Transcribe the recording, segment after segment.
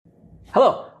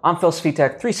Hello, I'm Phil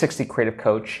Svitek, 360 Creative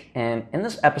Coach, and in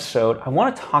this episode, I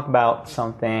want to talk about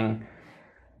something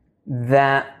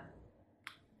that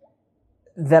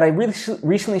I really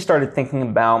recently started thinking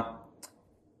about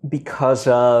because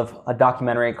of a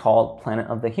documentary called Planet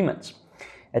of the Humans.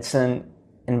 It's an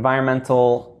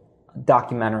environmental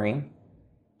documentary,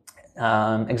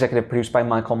 executive produced by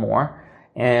Michael Moore,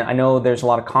 and I know there's a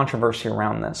lot of controversy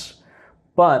around this,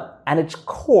 but at its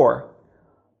core,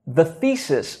 the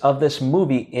thesis of this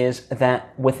movie is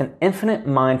that with an infinite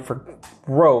mind for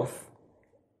growth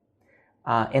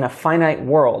in a finite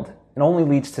world, it only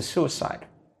leads to suicide.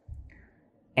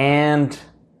 And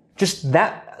just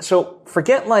that, so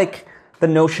forget like the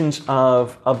notions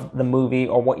of the movie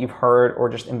or what you've heard or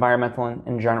just environmental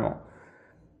in general.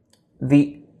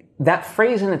 That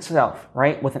phrase in itself,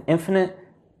 right, with an infinite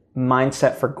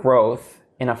mindset for growth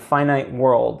in a finite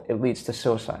world, it leads to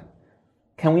suicide.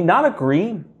 Can we not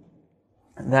agree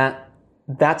that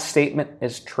that statement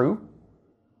is true?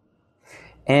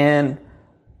 And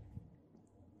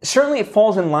certainly it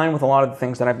falls in line with a lot of the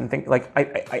things that I've been thinking. Like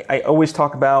I always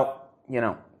talk about,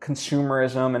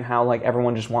 consumerism and how like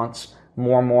everyone just wants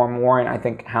more and more and more. And I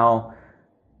think how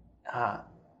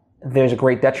there's a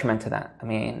great detriment to that. I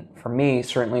mean, for me,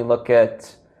 certainly look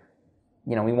at,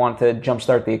 we want to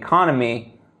jumpstart the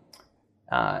economy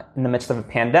in the midst of a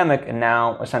pandemic, and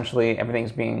now essentially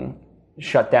everything's being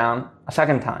shut down a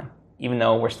second time, even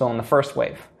though we're still in the first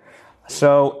wave.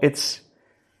 So it's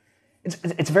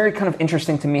very kind of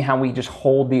interesting to me how we just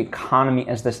hold the economy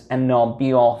as this end-all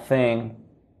be-all thing.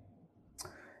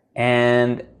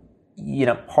 And,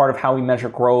 part of how we measure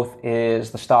growth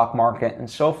is the stock market and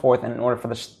so forth. And in order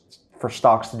for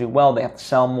stocks to do well, they have to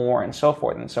sell more and so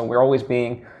forth. And so we're always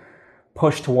being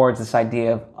pushed towards this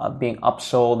idea of being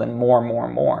upsold and more and more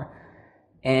and more.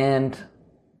 And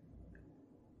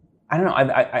I don't know,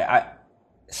 I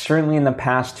certainly in the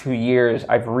past 2 years,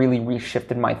 I've really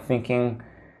reshifted my thinking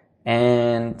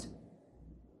and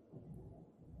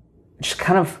just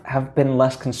kind of have been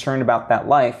less concerned about that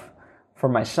life for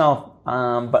myself,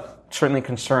 but certainly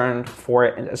concerned for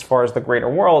it as far as the greater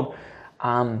world.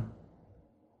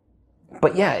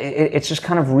 But yeah, it's just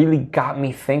kind of really got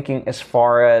me thinking as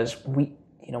far as we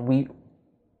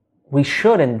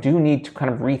should and do need to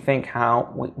kind of rethink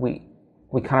how we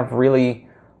kind of really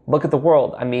look at the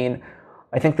world. I mean,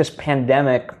 I think this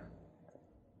pandemic,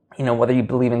 whether you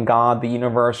believe in God, the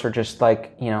universe, or just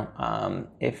like, even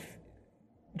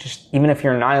if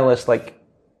you're a nihilist, like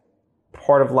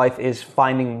part of life is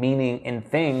finding meaning in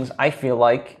things. I feel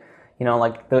like,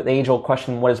 like the age-old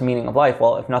question, what is meaning of life?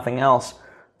 Well, if nothing else,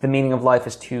 the meaning of life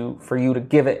is for you to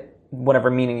give it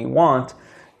whatever meaning you want.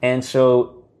 And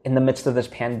so in the midst of this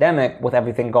pandemic, with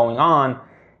everything going on,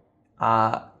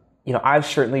 I've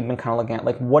certainly been kind of looking at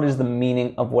like, what is the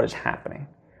meaning of what is happening?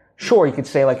 Sure, you could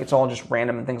say like it's all just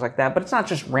random and things like that, but it's not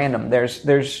just random. There's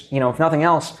if nothing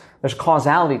else, there's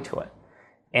causality to it.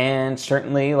 And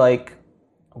certainly like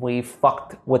we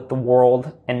fucked with the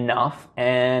world enough,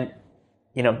 and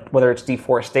whether it's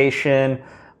deforestation,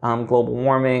 global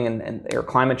warming or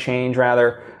climate change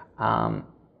rather,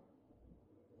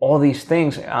 all these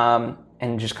things,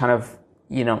 and just kind of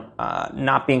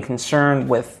not being concerned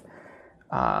with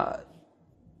I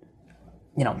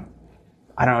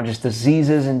don't know, just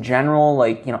diseases in general,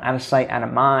 like, out of sight, out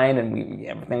of mind, and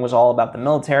everything was all about the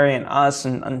military and us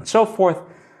and so forth.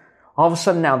 All of a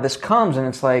sudden now this comes, and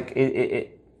it's like,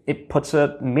 it puts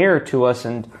a mirror to us,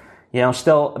 and,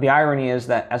 still the irony is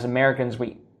that as Americans,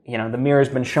 the mirror has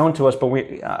been shown to us, but we,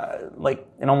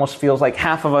 it almost feels like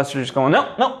half of us are just going,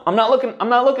 no, I'm not looking,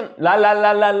 la, la,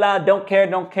 la, la, la, don't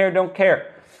care.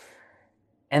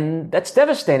 And that's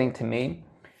devastating to me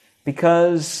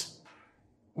because,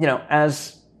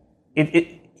 as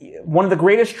one of the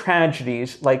greatest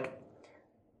tragedies, like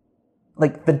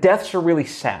the deaths are really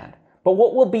sad. But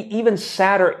what will be even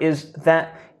sadder is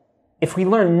that if we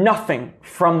learn nothing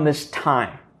from this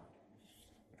time,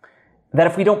 that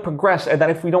if we don't progress, or that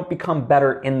if we don't become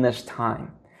better in this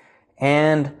time.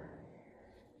 And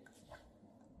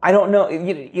I don't know,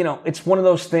 it's one of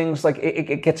those things, like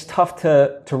it gets tough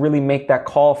to really make that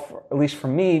call, at least for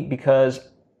me, because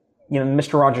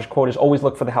Mr. Rogers' quote is always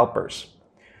look for the helpers,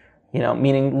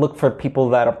 meaning look for people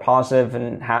that are positive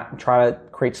and try to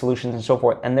create solutions and so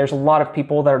forth. And there's a lot of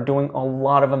people that are doing a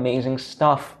lot of amazing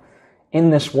stuff in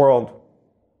this world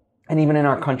and even in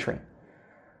our country.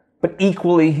 But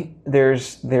equally,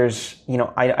 there's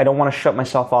I don't want to shut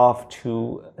myself off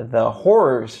to the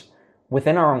horrors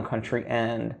within our own country,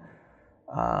 and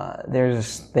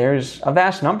there's a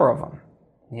vast number of them.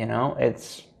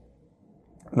 It's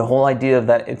the whole idea of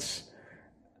that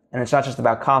and it's not just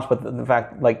about cost, but the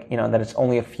fact, like, that it's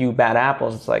only a few bad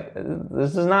apples. It's like,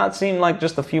 this does not seem like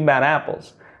just a few bad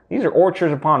apples. These are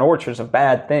orchards upon orchards of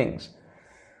bad things.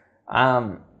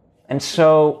 And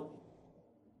so,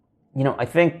 I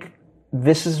think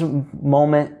this is a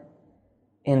moment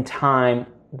in time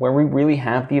where we really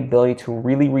have the ability to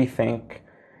really rethink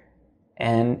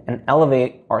and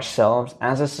elevate ourselves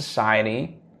as a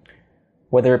society,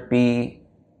 whether it be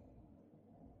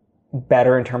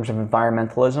better in terms of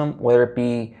environmentalism, whether it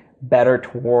be better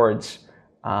towards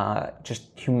just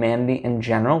humanity in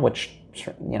general, which,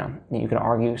 you can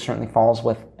argue certainly falls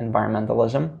with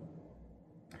environmentalism.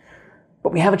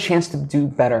 But we have a chance to do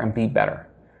better and be better.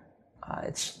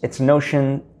 It's a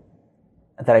notion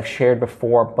that I've shared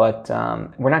before, but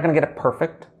we're not going to get it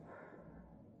perfect.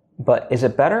 But is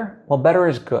it better? Well, better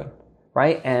is good,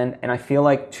 right? And I feel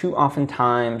like too often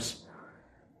times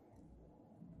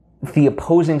the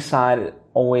opposing side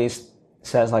always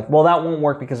says, like, well, that won't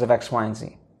work because of X, Y, and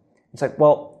Z. It's like,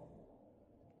 well,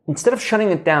 instead of shutting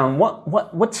it down,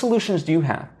 what solutions do you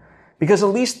have? Because at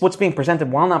least what's being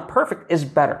presented, while not perfect, is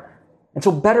better. And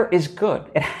so better is good.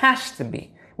 It has to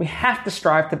be. We have to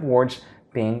strive towards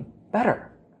being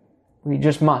better. We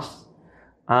just must.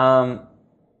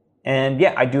 And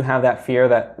yeah, I do have that fear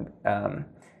that,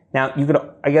 now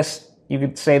I guess you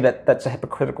could say that that's a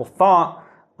hypocritical thought,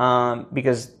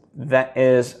 because that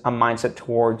is a mindset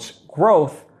towards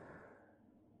growth.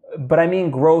 But I mean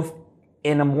growth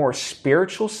in a more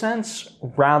spiritual sense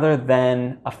rather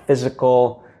than a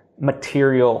physical,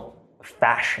 material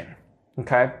fashion.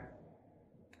 Okay?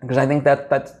 Because I think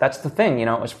that's the thing,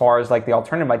 as far as like the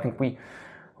alternative. I think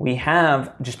we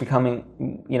have just becoming,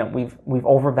 we've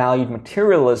overvalued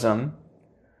materialism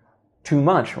too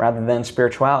much rather than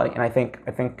spirituality. And I think,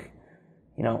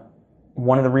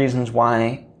 one of the reasons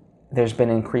why there's been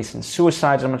an increase in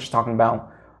suicides, I'm not just talking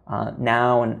about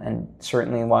now, and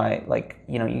certainly why,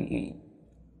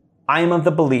 I am of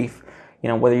the belief,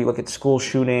 whether you look at school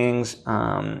shootings,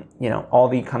 all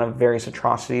the kind of various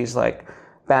atrocities, like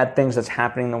bad things that's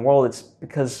happening in the world, it's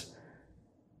because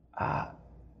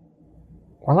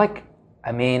we're like,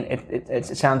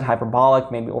 it sounds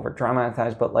hyperbolic, maybe over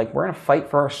dramatized, but like we're in a fight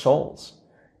for our souls,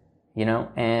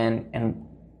 and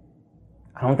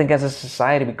I don't think as a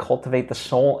society we cultivate the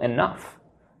soul enough.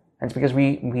 And it's because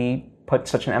we put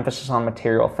such an emphasis on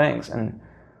material things, and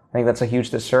I think that's a huge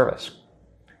disservice.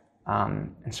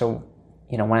 And so,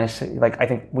 when I say, I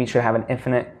think we should have an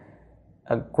infinite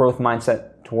growth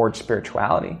mindset towards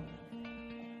spirituality,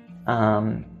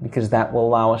 because that will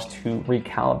allow us to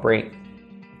recalibrate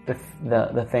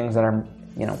the things that are,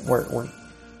 we're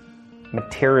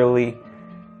materially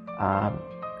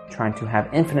trying to have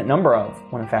infinite number of,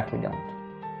 when in fact we don't.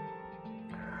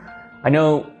 I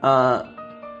know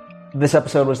this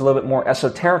episode was a little bit more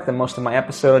esoteric than most of my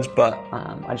episodes, but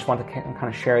I just want to kind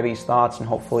of share these thoughts and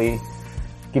hopefully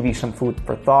give you some food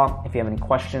for thought. If you have any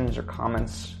questions or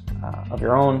comments of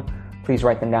your own, please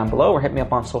write them down below or hit me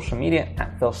up on social media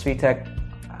at Phil Svitek.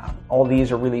 All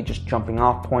these are really just jumping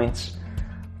off points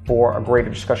for a greater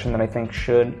discussion that I think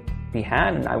should be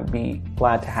had, and I would be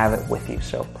glad to have it with you.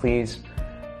 So please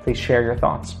share your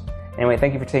thoughts. Anyway,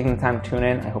 thank you for taking the time to tune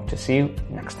in. I hope to see you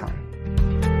next time.